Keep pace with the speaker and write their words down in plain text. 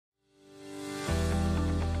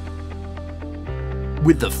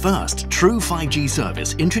With the first true 5G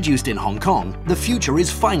service introduced in Hong Kong, the future is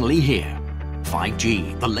finally here.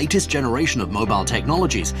 5G, the latest generation of mobile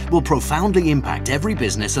technologies, will profoundly impact every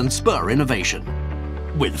business and spur innovation.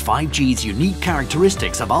 With 5G's unique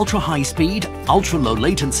characteristics of ultra-high speed, ultra-low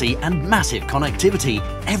latency and massive connectivity,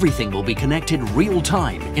 everything will be connected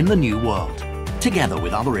real-time in the new world. Together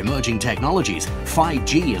with other emerging technologies,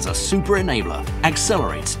 5G as a super enabler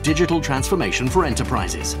accelerates digital transformation for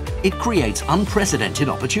enterprises. It creates unprecedented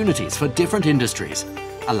opportunities for different industries,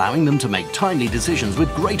 allowing them to make timely decisions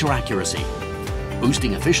with greater accuracy,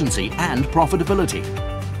 boosting efficiency and profitability.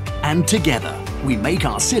 And together, we make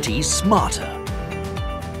our cities smarter.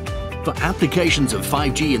 For applications of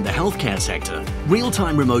 5G in the healthcare sector,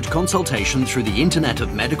 real-time remote consultation through the Internet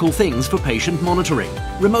of Medical Things for patient monitoring,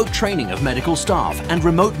 remote training of medical staff and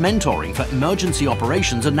remote mentoring for emergency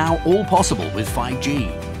operations are now all possible with 5G.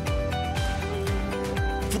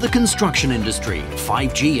 For the construction industry,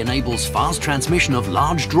 5G enables fast transmission of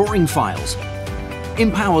large drawing files,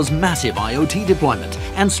 empowers massive IoT deployment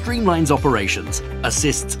and streamlines operations,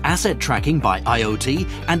 assists asset tracking by IoT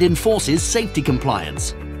and enforces safety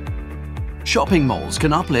compliance. Shopping malls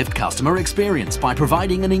can uplift customer experience by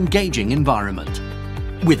providing an engaging environment.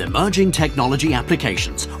 With emerging technology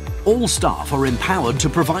applications, all staff are empowered to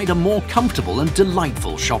provide a more comfortable and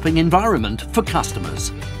delightful shopping environment for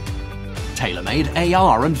customers. Tailor-made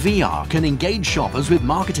AR and VR can engage shoppers with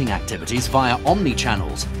marketing activities via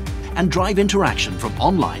omni-channels and drive interaction from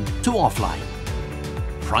online to offline.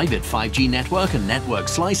 Private 5G network and network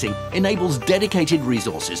slicing enables dedicated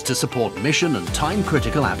resources to support mission and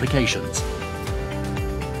time-critical applications.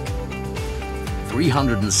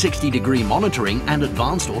 360-degree monitoring and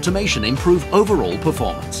advanced automation improve overall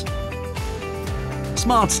performance.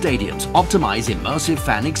 Smart stadiums optimize immersive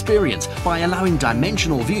fan experience by allowing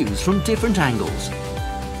dimensional views from different angles.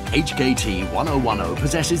 HKT 1010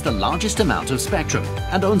 possesses the largest amount of spectrum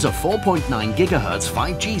and owns a 4.9 GHz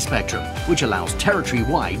 5G spectrum, which allows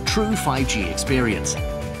territory-wide true 5G experience.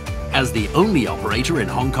 As the only operator in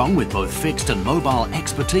Hong Kong with both fixed and mobile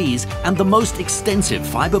expertise and the most extensive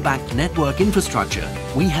fibre-backed network infrastructure,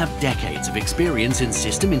 we have decades of experience in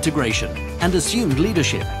system integration and assumed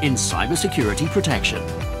leadership in cybersecurity protection.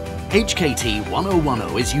 HKT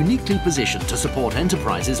 1010 is uniquely positioned to support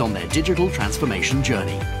enterprises on their digital transformation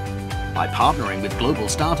journey. By partnering with global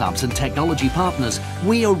startups and technology partners,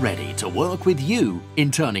 we are ready to work with you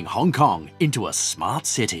in turning Hong Kong into a smart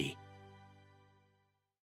city.